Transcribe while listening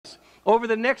over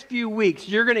the next few weeks,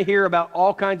 you're going to hear about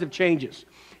all kinds of changes.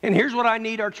 And here's what I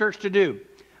need our church to do.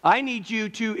 I need you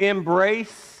to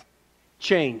embrace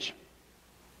change.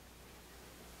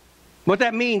 What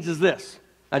that means is this.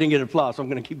 I didn't get applause, so I'm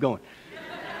going to keep going.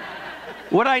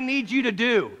 What I need you to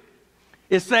do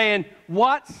is saying,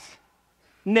 what's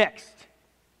next?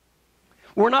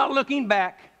 We're not looking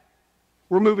back.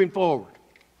 We're moving forward.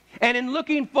 And in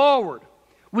looking forward,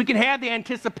 we can have the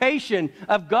anticipation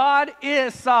of God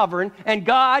is sovereign and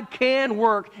God can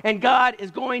work and God is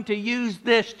going to use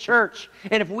this church.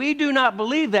 And if we do not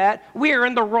believe that, we are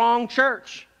in the wrong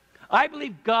church. I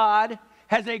believe God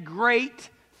has a great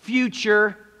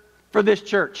future for this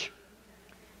church.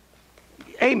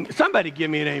 Amen. Somebody give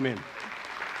me an amen.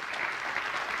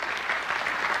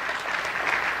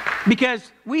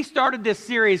 Because we started this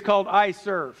series called I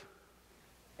Serve.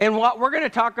 And what we're going to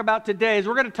talk about today is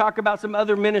we're going to talk about some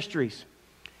other ministries.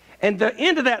 And the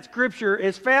end of that scripture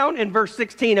is found in verse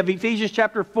 16 of Ephesians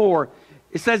chapter 4.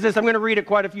 It says this, I'm going to read it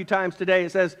quite a few times today.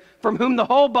 It says, from whom the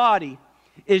whole body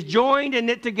is joined and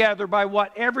knit together by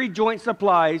what every joint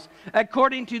supplies,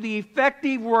 according to the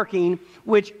effective working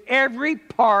which every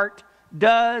part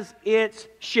does its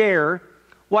share.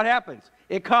 What happens?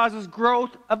 It causes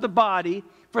growth of the body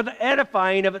for the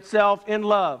edifying of itself in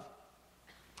love.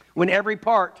 When every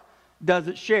part does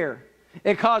its share,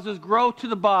 it causes growth to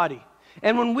the body.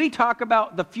 And when we talk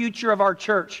about the future of our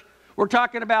church, we're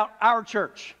talking about our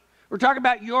church. We're talking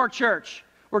about your church.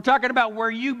 We're talking about where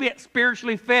you get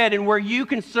spiritually fed and where you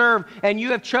can serve and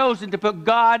you have chosen to put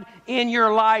God in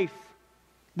your life.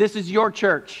 This is your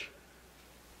church.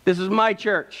 This is my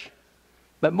church.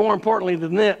 But more importantly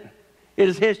than that, it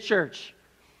is His church.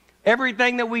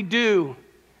 Everything that we do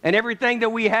and everything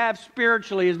that we have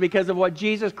spiritually is because of what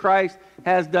Jesus Christ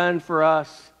has done for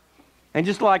us. And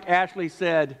just like Ashley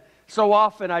said, so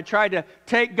often I try to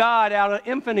take God out of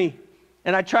infamy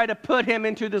and I try to put Him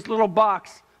into this little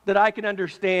box that I can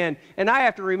understand. And I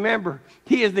have to remember,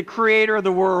 He is the creator of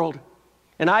the world.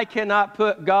 And I cannot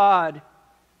put God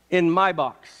in my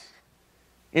box,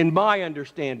 in my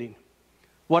understanding.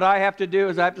 What I have to do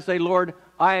is I have to say, Lord,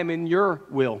 I am in your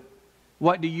will.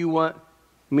 What do you want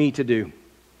me to do?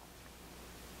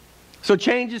 So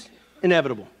change is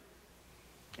inevitable.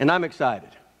 And I'm excited.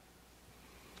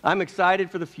 I'm excited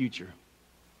for the future.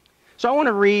 So I want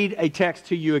to read a text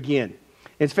to you again.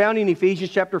 It's found in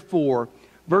Ephesians chapter 4,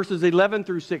 verses 11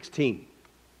 through 16.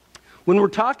 When we're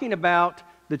talking about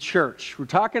the church, we're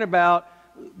talking about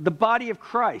the body of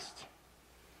Christ.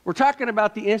 We're talking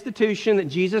about the institution that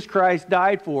Jesus Christ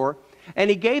died for, and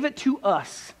He gave it to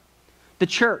us, the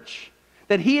church,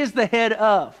 that He is the head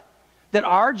of, that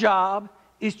our job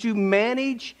is to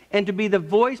manage and to be the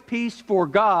voice piece for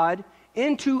God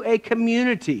into a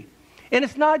community. And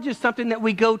it's not just something that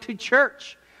we go to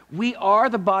church. We are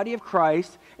the body of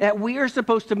Christ, and we are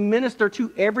supposed to minister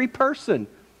to every person.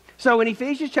 So in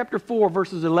Ephesians chapter 4,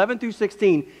 verses 11 through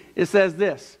 16, it says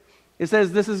this. It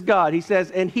says, this is God. He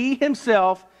says, and He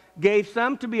Himself gave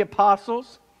some to be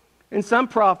apostles, and some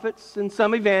prophets, and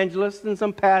some evangelists, and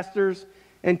some pastors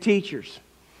and teachers,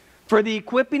 for the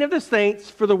equipping of the saints,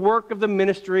 for the work of the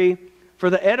ministry, for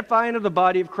the edifying of the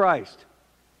body of Christ,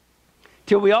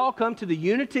 till we all come to the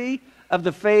unity of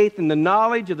the faith and the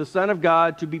knowledge of the Son of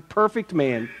God, to be perfect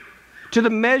man, to the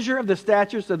measure of the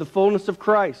stature of the fullness of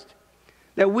Christ,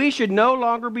 that we should no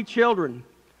longer be children,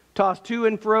 tossed to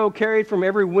and fro, carried from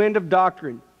every wind of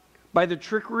doctrine, by the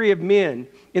trickery of men,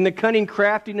 in the cunning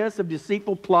craftiness of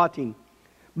deceitful plotting,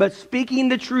 but speaking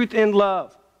the truth in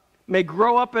love, may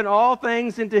grow up in all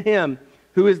things into Him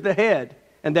who is the head,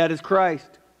 and that is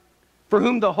Christ, for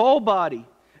whom the whole body,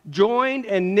 joined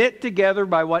and knit together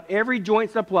by what every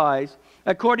joint supplies,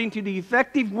 according to the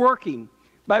effective working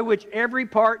by which every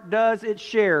part does its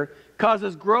share,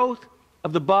 causes growth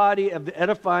of the body, of the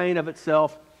edifying of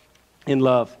itself in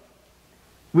love.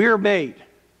 We are made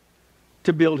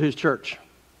to build His church.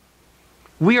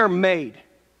 We are made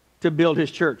to build His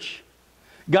church.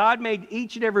 God made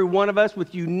each and every one of us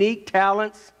with unique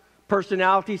talents,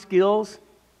 personality, skills.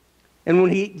 And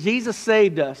when Jesus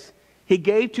saved us, He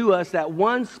gave to us that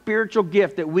one spiritual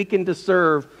gift that we can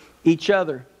serve each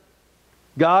other.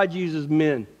 God uses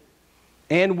men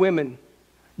and women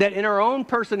that in our own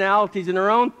personalities, in our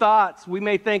own thoughts, we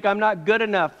may think, I'm not good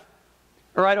enough,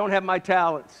 or I don't have my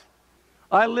talents.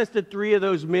 I listed 3 of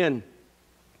those men,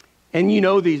 and you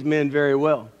know these men very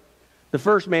well. The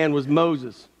first man was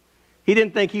Moses. He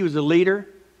didn't think he was a leader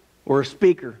or a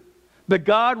speaker, but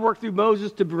God worked through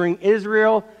Moses to bring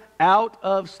Israel out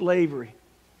of slavery.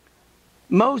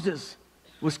 Moses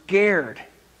was scared.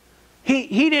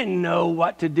 He didn't know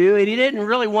what to do, and he didn't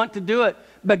really want to do it,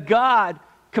 but God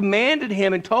commanded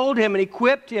him and told him and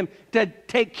equipped him to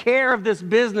take care of this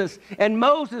business. And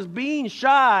Moses, being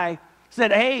shy,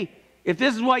 said, hey, if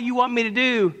this is what you want me to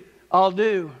do, I'll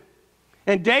do.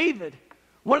 And David,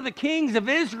 one of the kings of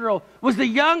Israel, was the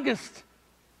youngest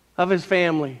of his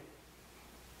family.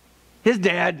 His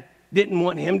dad didn't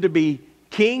want him to be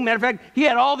king. Matter of fact, he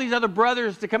had all these other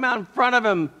brothers to come out in front of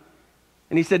him.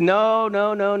 And he said, no,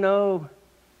 no, no, no.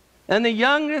 And the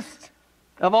youngest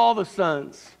of all the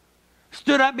sons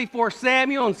stood up before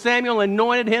Samuel, and Samuel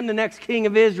anointed him the next king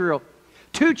of Israel.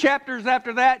 2 chapters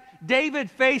after that,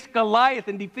 David faced Goliath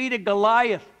and defeated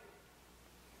Goliath.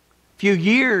 A few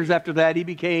years after that, he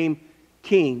became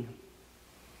king.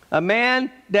 A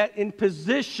man that in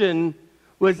position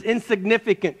was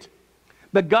insignificant.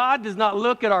 But God does not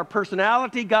look at our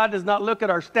personality. God does not look at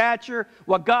our stature.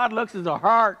 What God looks is our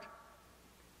heart.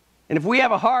 And if we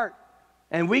have a heart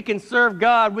and we can serve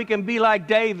God, we can be like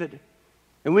David.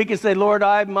 And we can say, Lord,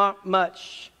 I'm not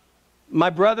much. My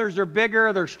brothers are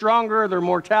bigger, they're stronger, they're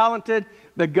more talented.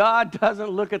 But God doesn't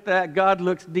look at that. God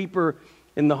looks deeper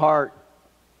in the heart.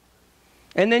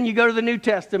 And then you go to the New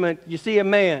Testament, you see a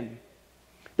man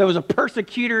that was a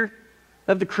persecutor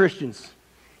of the Christians.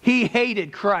 He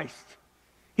hated Christ.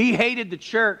 He hated the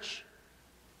church.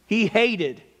 He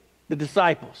hated the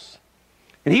disciples.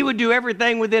 And he would do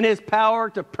everything within his power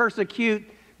to persecute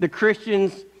the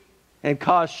Christians and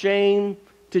cause shame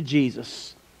to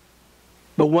Jesus.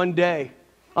 But one day,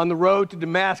 on the road to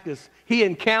Damascus, he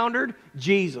encountered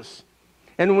Jesus.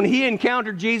 And when he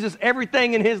encountered Jesus,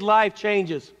 everything in his life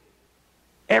changes.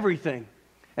 Everything.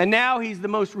 And now he's the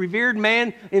most revered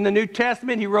man in the New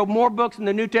Testament. He wrote more books in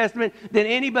the New Testament than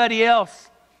anybody else.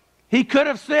 He could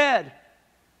have said,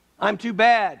 I'm too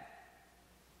bad.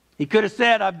 He could have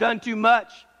said, I've done too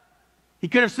much. He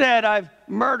could have said, I've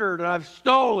murdered and I've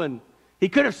stolen. He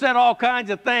could have said all kinds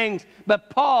of things. But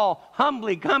Paul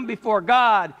humbly come before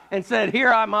God and said, here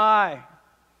am I.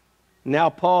 Now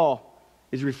Paul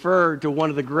is referred to one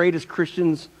of the greatest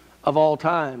Christians of all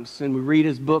times. And we read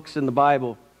his books in the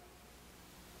Bible.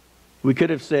 We could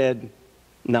have said,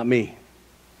 not me.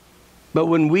 But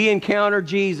when we encounter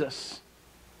Jesus,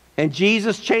 and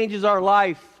Jesus changes our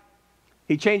life,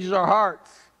 he changes our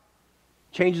hearts,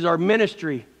 changes our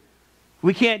ministry,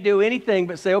 we can't do anything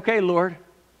but say, okay, Lord,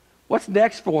 what's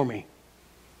next for me?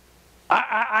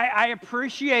 I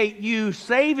appreciate you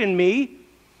saving me.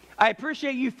 I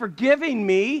appreciate you forgiving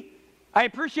me. I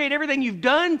appreciate everything you've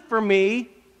done for me.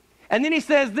 And then he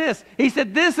says this. He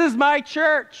said, this is my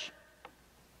church.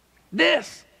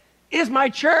 This is my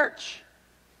church.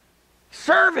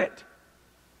 Serve it.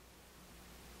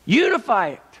 Unify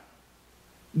it.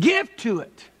 Give to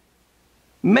it.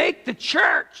 Make the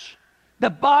church the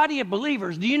body of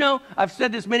believers. Do you know, I've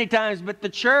said this many times, but the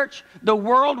church, the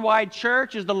worldwide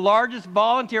church, is the largest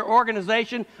volunteer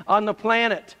organization on the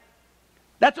planet.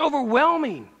 That's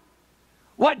overwhelming.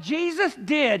 What Jesus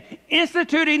did,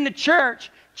 instituting the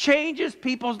church, changes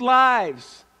people's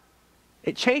lives.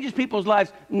 It changes people's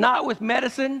lives, not with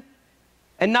medicine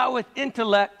and not with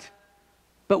intellect,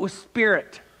 but with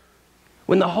spirit.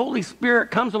 When the Holy Spirit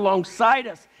comes alongside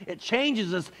us, it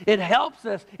changes us, it helps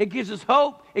us, it gives us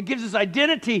hope, it gives us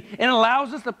identity, and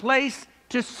allows us a place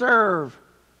to serve.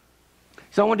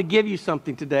 So I want to give you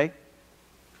something today.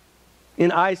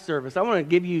 In iService, I want to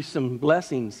give you some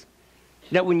blessings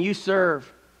that when you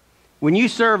serve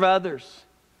others,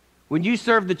 when you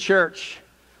serve the church,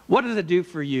 what does it do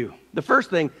for you? The first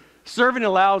thing, serving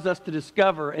allows us to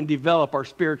discover and develop our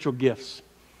spiritual gifts.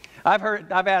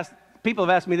 People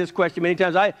have asked me this question many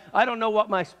times. I don't know what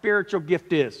my spiritual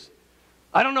gift is.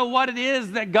 I don't know what it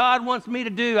is that God wants me to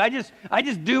do. I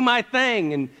just do my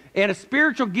thing. And a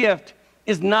spiritual gift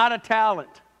is not a talent.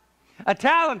 A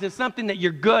talent is something that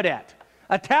you're good at.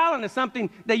 A talent is something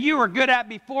that you were good at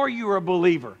before you were a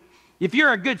believer. If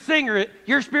you're a good singer,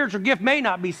 your spiritual gift may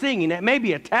not be singing. It may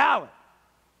be a talent.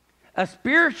 A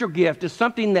spiritual gift is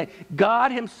something that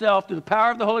God himself, through the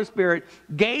power of the Holy Spirit,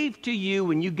 gave to you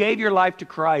when you gave your life to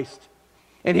Christ.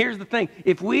 And here's the thing.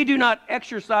 If we do not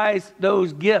exercise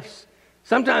those gifts,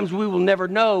 sometimes we will never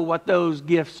know what those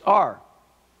gifts are.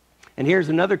 And here's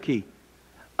another key.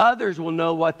 Others will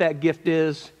know what that gift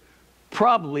is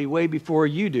probably way before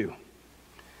you do.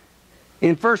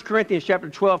 In 1 Corinthians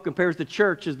chapter 12 compares the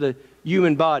church as the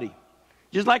human body.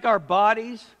 Just like our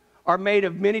bodies are made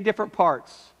of many different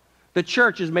parts, the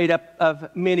church is made up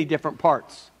of many different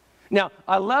parts. Now,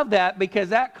 I love that because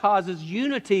that causes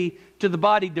unity to the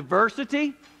body.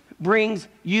 Diversity brings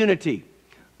unity.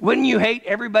 Wouldn't you hate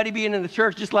everybody being in the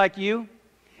church just like you?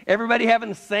 Everybody having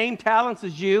the same talents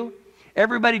as you?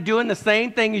 Everybody doing the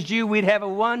same thing as you? We'd have a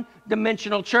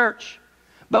one-dimensional church.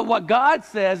 But what God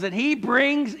says that he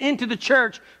brings into the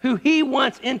church who he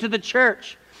wants into the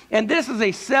church. And this is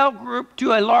a cell group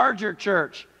to a larger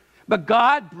church. But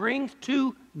God brings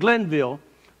to Glenville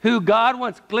who God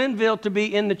wants Glenville to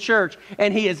be in the church.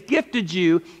 And he has gifted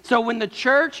you. So when the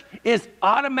church is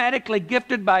automatically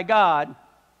gifted by God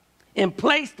and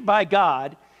placed by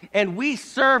God, and we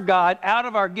serve God out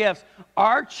of our gifts,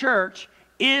 our church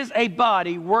is a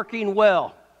body working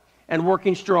well and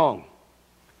working strong.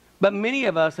 But many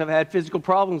of us have had physical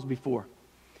problems before.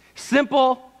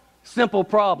 Simple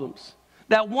problems.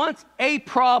 That once a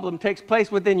problem takes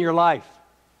place within your life,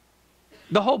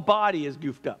 the whole body is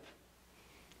goofed up.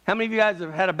 How many of you guys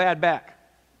have had a bad back?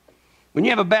 When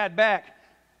you have a bad back,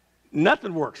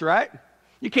 nothing works, right?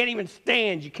 You can't even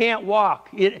stand. You can't walk.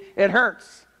 It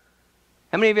hurts.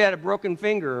 How many of you had a broken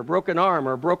finger, or a broken arm,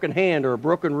 or a broken hand, or a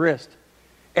broken wrist?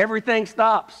 Everything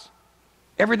stops.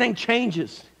 Everything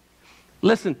changes.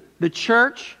 Listen, the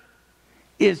church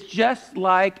is just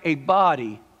like a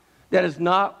body that is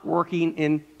not working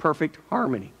in perfect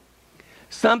harmony.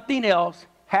 Something else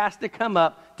has to come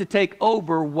up to take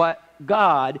over what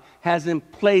God has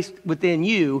placed within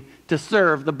you to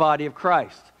serve the body of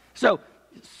Christ. So,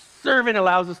 serving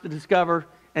allows us to discover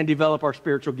and develop our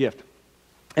spiritual gift.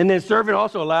 And then serving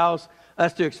also allows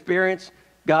us to experience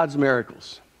God's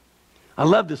miracles. I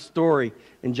love this story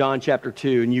in John chapter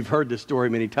 2, and you've heard this story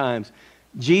many times.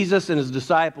 Jesus and his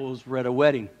disciples were at a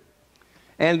wedding,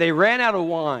 and they ran out of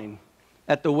wine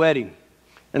at the wedding.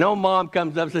 And old mom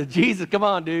comes up and says, Jesus, come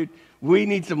on, dude. We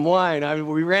need some wine. I mean,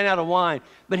 we ran out of wine.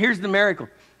 But here's the miracle.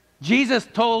 Jesus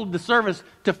told the servants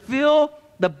to fill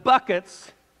the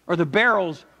buckets or the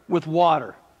barrels with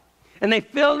water. And they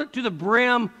filled it to the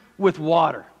brim with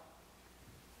water.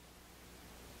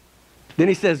 Then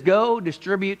he says, go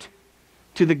distribute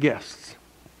to the guests.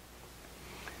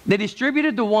 They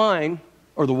distributed the wine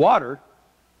or the water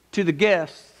to the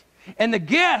guests. And the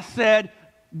guests said,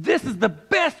 this is the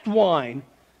best wine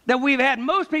that we've had.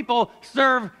 Most people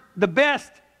serve the best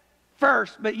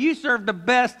first, but you serve the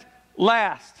best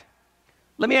last.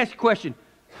 Let me ask you a question.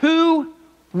 Who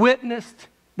witnessed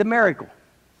the miracle?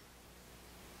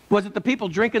 Was it the people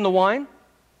drinking the wine?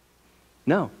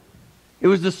 No. It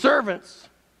was the servants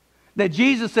that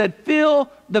Jesus said, fill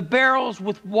the barrels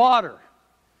with water.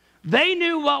 They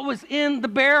knew what was in the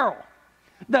barrel.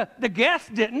 The guests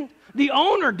didn't. The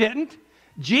owner didn't.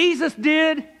 Jesus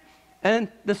did, and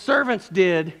the servants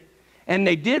did. And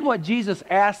they did what Jesus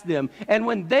asked them. And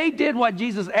when they did what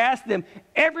Jesus asked them,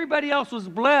 everybody else was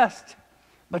blessed.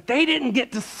 But they didn't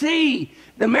get to see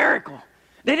the miracle.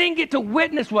 They didn't get to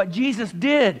witness what Jesus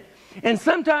did. And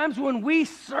sometimes when we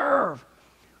serve,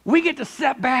 we get to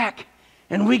step back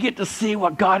and we get to see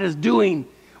what God is doing.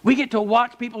 We get to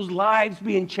watch people's lives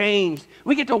being changed.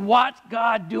 We get to watch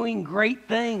God doing great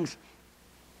things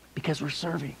because we're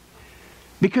serving.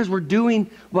 Because we're doing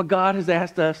what God has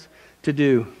asked us to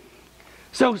do.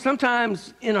 So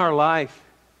sometimes in our life,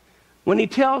 when he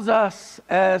tells us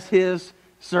as his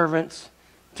servants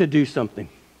to do something,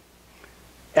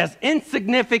 as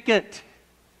insignificant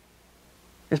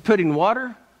as putting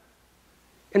water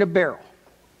in a barrel,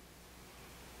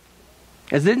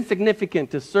 as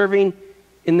insignificant as serving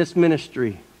in this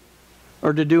ministry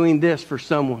or to doing this for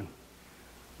someone,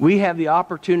 we have the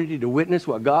opportunity to witness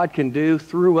what God can do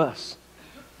through us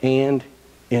and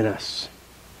in us.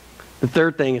 The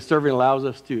third thing is serving allows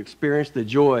us to experience the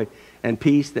joy and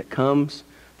peace that comes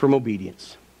from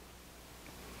obedience.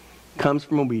 Comes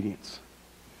from obedience.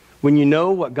 When you know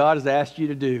what God has asked you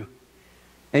to do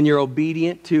and you're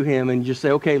obedient to him and you just say,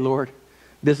 okay, Lord,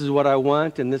 this is what I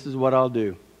want and this is what I'll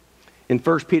do. In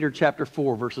 1 Peter chapter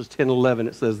 4, verses 10 and 11,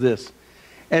 it says this,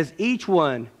 as each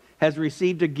one has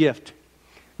received a gift,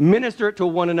 minister it to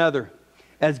one another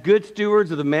as good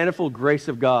stewards of the manifold grace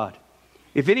of God.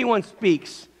 If anyone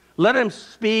speaks, let him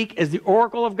speak as the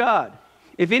oracle of God.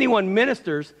 If anyone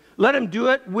ministers, let him do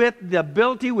it with the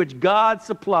ability which God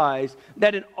supplies,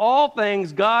 that in all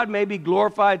things God may be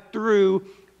glorified through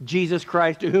Jesus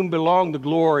Christ, to whom belong the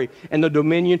glory and the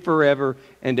dominion forever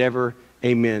and ever.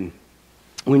 Amen.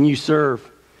 When you serve,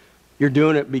 you're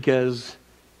doing it because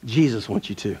Jesus wants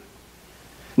you to.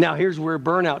 Now, here's where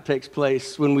burnout takes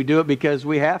place, when we do it because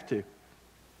we have to.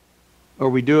 Or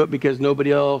we do it because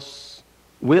nobody else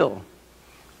will.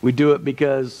 We do it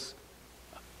because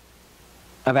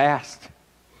I've asked.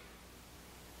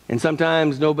 And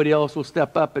sometimes nobody else will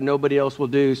step up and nobody else will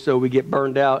do, so we get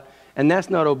burned out. And that's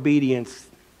not obedience.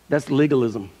 That's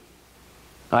legalism.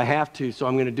 I have to, so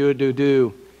I'm going to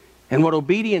do. And what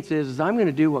obedience is I'm going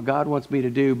to do what God wants me to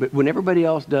do, but when everybody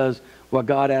else does what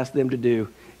God asks them to do,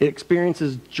 it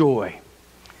experiences joy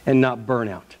and not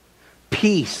burnout.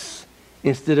 Peace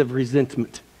instead of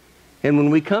resentment. And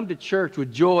when we come to church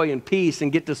with joy and peace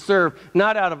and get to serve,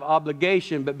 not out of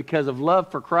obligation, but because of love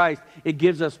for Christ, it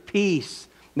gives us peace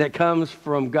that comes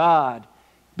from God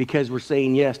because we're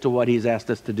saying yes to what He's asked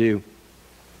us to do.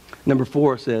 Number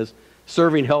 4 says,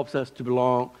 serving helps us to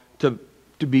belong, to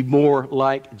be more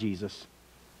like Jesus.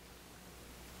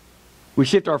 We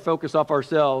shift our focus off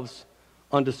ourselves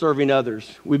onto serving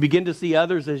others. We begin to see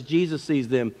others as Jesus sees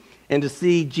them and to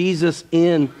see Jesus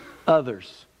in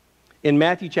others. In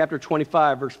Matthew chapter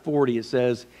 25, verse 40, it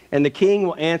says, "And the king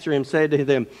will answer him, say to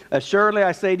them, Assuredly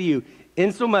I say to you,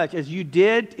 insomuch as you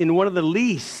did in one of the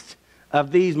least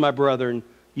of these, my brethren,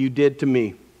 you did to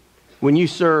me." When you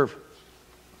serve,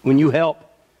 when you help,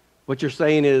 what you're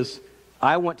saying is,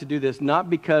 I want to do this not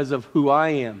because of who I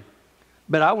am,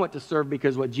 but I want to serve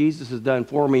because what Jesus has done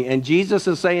for me. And Jesus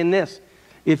is saying this,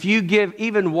 if you give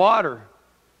even water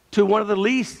to one of the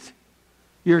least,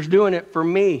 you're doing it for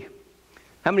me.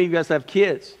 How many of you guys have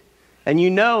kids? And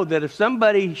you know that if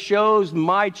somebody shows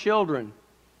my children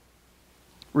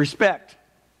respect,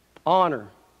 honor,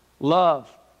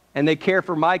 love, and they care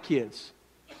for my kids,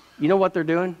 you know what they're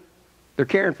doing? They're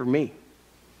caring for me.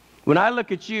 When I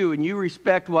look at you and you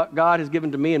respect what God has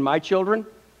given to me and my children,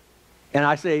 and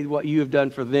I say what you have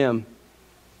done for them,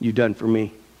 you've done for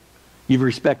me. You've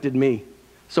respected me.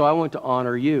 So I want to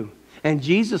honor you. And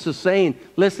Jesus is saying,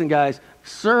 listen guys,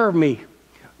 serve me.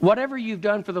 Whatever you've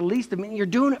done for the least of me, you're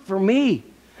doing it for me.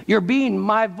 You're being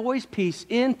my voice piece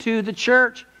into the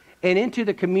church and into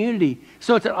the community.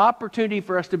 So it's an opportunity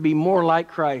for us to be more like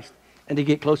Christ and to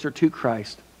get closer to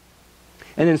Christ.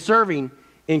 And then serving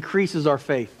increases our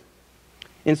faith.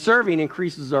 And serving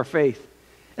increases our faith.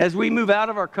 As we move out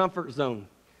of our comfort zone,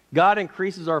 God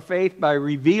increases our faith by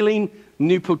revealing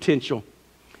new potential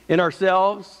in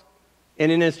ourselves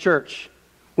and in His church.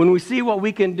 When we see what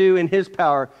we can do in His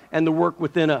power and the work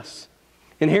within us.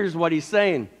 And here's what He's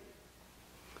saying.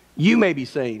 You may be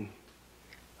saying,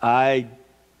 I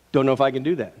don't know if I can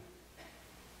do that.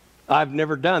 I've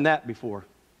never done that before.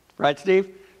 Right,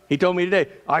 Steve? He told me today,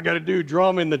 I got to do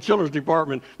drama in the children's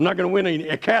department. I'm not going to win an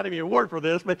Academy Award for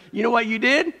this. But you know what you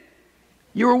did?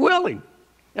 You were willing.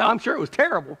 Now, I'm sure it was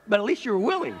terrible, but at least you were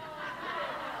willing.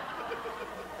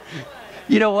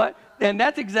 You know what? And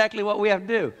that's exactly what we have to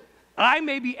do. I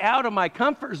may be out of my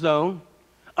comfort zone.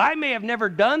 I may have never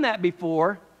done that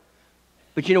before.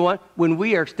 But you know what? When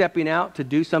we are stepping out to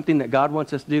do something that God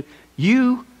wants us to do,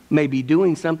 you may be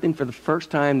doing something for the first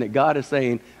time that God is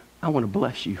saying, I want to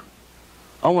bless you.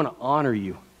 I want to honor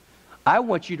you. I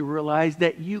want you to realize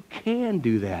that you can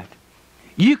do that.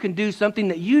 You can do something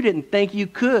that you didn't think you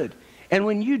could. And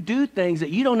when you do things that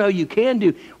you don't know you can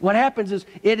do, what happens is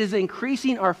it is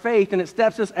increasing our faith and it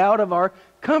steps us out of our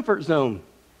comfort zone.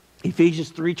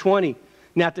 Ephesians 3:20.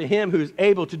 Now to Him who is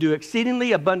able to do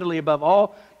exceedingly abundantly above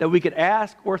all that we could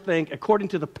ask or think, according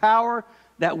to the power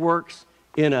that works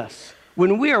in us.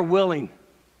 When we are willing,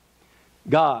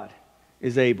 God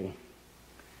is able.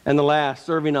 And the last,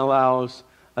 serving allows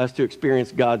us to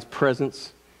experience God's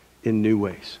presence in new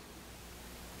ways.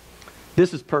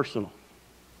 This is personal.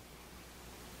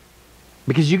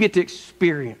 Because you get to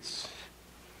experience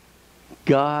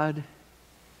God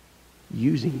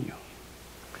using you.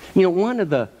 You know, one of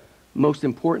the most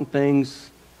important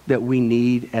things that we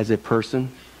need as a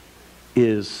person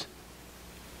is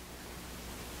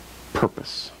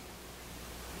purpose.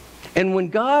 And when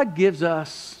God gives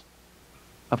us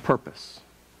a purpose,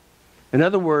 in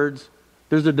other words,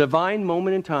 there's a divine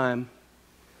moment in time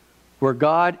where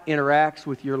God interacts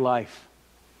with your life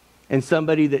and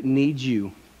somebody that needs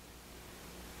you,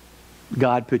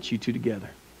 God puts you two together.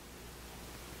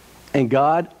 And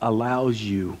God allows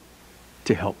you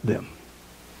to help them.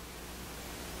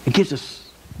 It gives us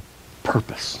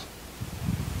purpose.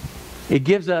 It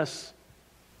gives us,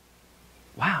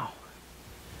 wow,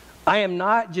 I am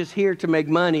not just here to make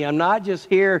money. I'm not just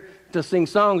here to sing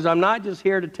songs. I'm not just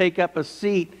here to take up a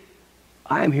seat.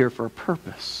 I am here for a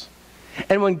purpose.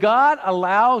 And when God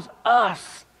allows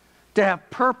us to have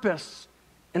purpose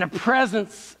and a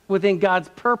presence within God's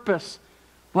purpose,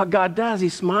 what God does, He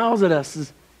smiles at us.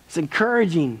 It's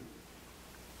encouraging.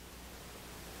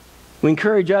 We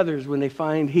encourage others when they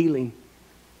find healing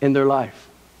in their life.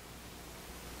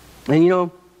 And you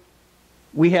know,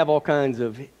 we have all kinds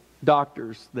of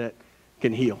doctors that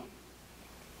can heal.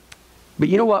 But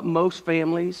you know what? Most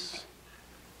families,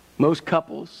 most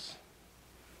couples,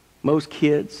 most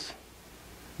kids,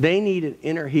 they need an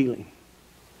inner healing.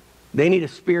 They need a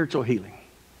spiritual healing.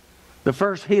 The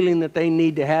first healing that they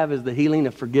need to have is the healing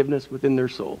of forgiveness within their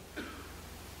soul.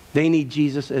 They need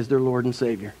Jesus as their Lord and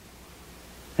Savior.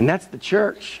 And that's the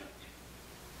church.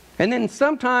 And then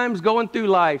sometimes going through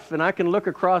life, and I can look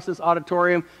across this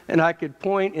auditorium and I could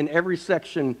point in every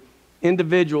section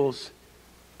individuals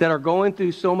that are going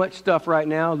through so much stuff right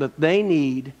now that they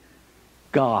need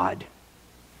God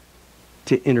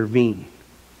to intervene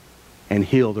and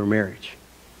heal their marriage.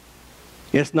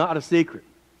 It's not a secret.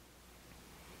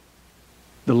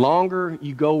 The longer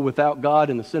you go without God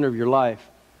in the center of your life,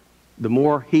 the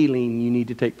more healing you need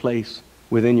to take place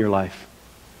within your life.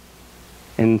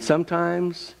 And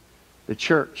sometimes the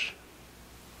church,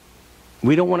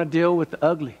 we don't want to deal with the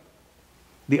ugly,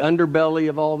 the underbelly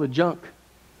of all the junk.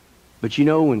 But you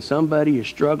know, when somebody is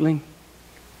struggling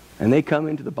and they come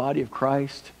into the body of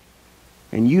Christ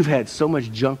and you've had so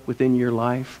much junk within your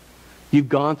life, you've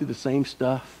gone through the same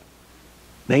stuff,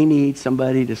 they need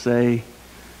somebody to say,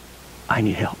 I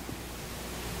need help.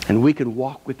 And we can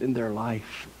walk within their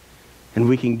life and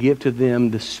we can give to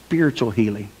them the spiritual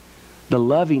healing, the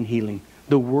loving healing,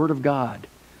 the Word of God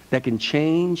that can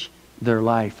change their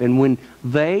life. And when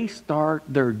they start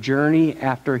their journey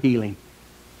after healing,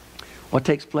 what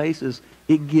takes place is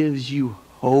it gives you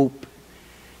hope.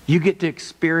 You get to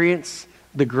experience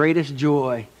the greatest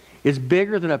joy. It's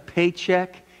bigger than a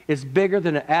paycheck. It's bigger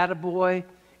than an attaboy.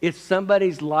 It's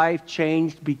somebody's life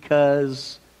changed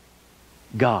because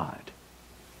God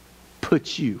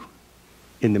put you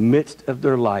in the midst of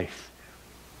their life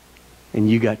and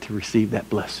you got to receive that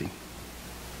blessing.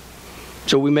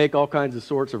 So we make all kinds of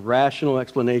sorts of rational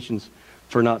explanations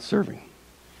for not serving.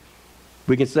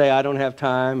 We can say, I don't have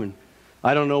time, and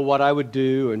I don't know what I would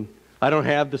do, and I don't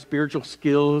have the spiritual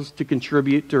skills to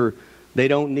contribute, or they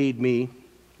don't need me.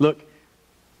 Look,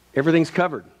 everything's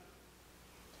covered.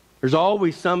 There's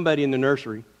always somebody in the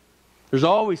nursery. There's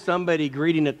always somebody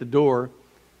greeting at the door,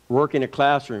 working a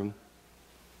classroom.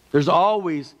 There's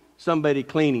always somebody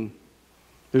cleaning.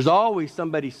 There's always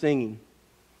somebody singing.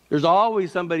 There's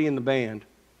always somebody in the band.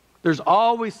 There's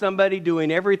always somebody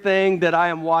doing everything that I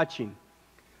am watching.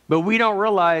 But we don't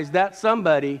realize that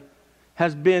somebody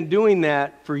has been doing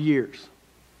that for years.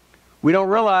 We don't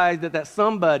realize that that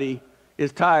somebody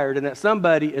is tired and that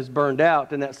somebody is burned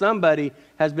out and that somebody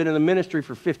has been in the ministry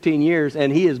for 15 years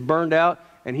and he is burned out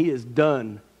and he is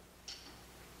done.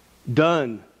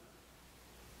 Done.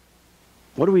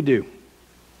 What do we do?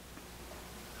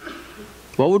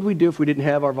 What would we do if we didn't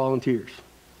have our volunteers?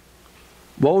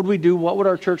 What would we do? What would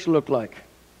our church look like?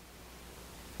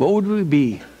 What would we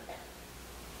be?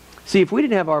 See, if we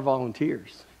didn't have our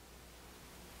volunteers,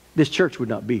 this church would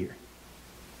not be here.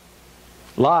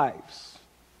 Lives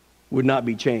would not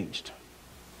be changed.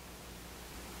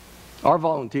 Our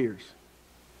volunteers,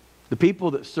 the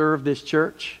people that serve this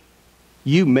church,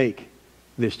 you make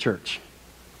this church.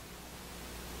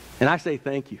 And I say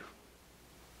thank you.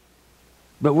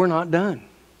 But we're not done.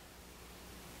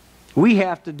 We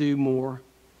have to do more,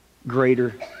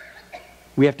 greater.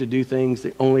 We have to do things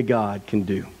that only God can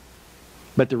do.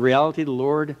 But the reality, the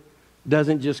Lord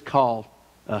doesn't just call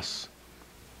us.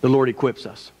 The Lord equips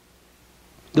us.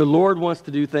 The Lord wants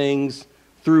to do things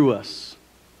through us.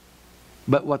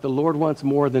 But what the Lord wants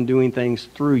more than doing things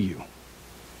through you.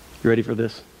 You ready for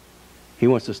this? He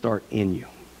wants to start in you.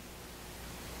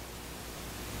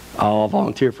 I'll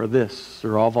volunteer for this,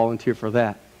 or I'll volunteer for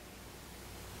that.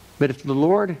 But if the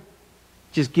Lord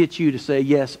just gets you to say,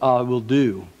 yes, I will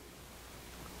do,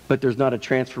 but there's not a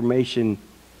transformation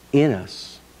in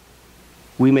us,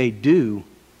 we may do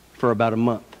for about a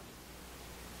month,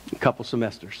 a couple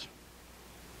semesters.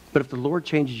 But if the Lord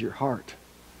changes your heart,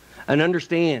 and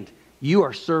understand, you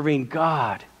are serving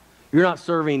God. You're not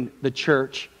serving the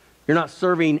church. You're not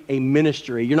serving a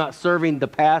ministry. You're not serving the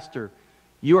pastor.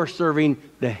 You are serving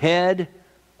the head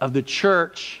of the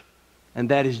church, and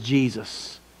that is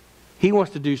Jesus. He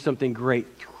wants to do something great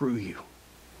through you.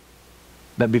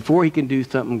 But before he can do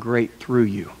something great through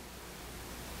you,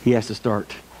 he has to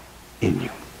start in you.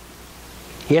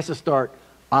 He has to start,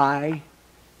 I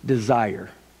desire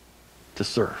to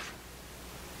serve.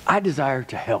 I desire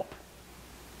to help.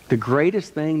 The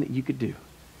greatest thing that you could do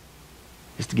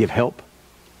is to give help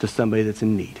to somebody that's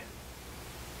in need.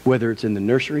 Whether it's in the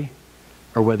nursery,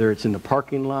 or whether it's in the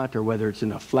parking lot, or whether it's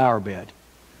in a flower bed,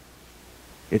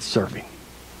 it's serving.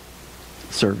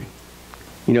 Serving.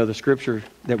 You know, the scripture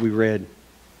that we read,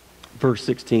 verse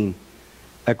 16,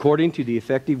 according to the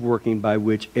effective working by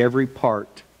which every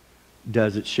part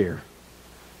does its share,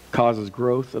 causes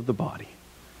growth of the body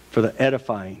for the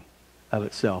edifying of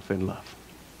itself in love.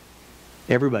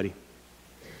 Everybody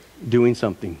doing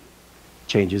something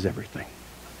changes everything.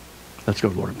 Let's go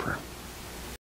to the Lord in prayer.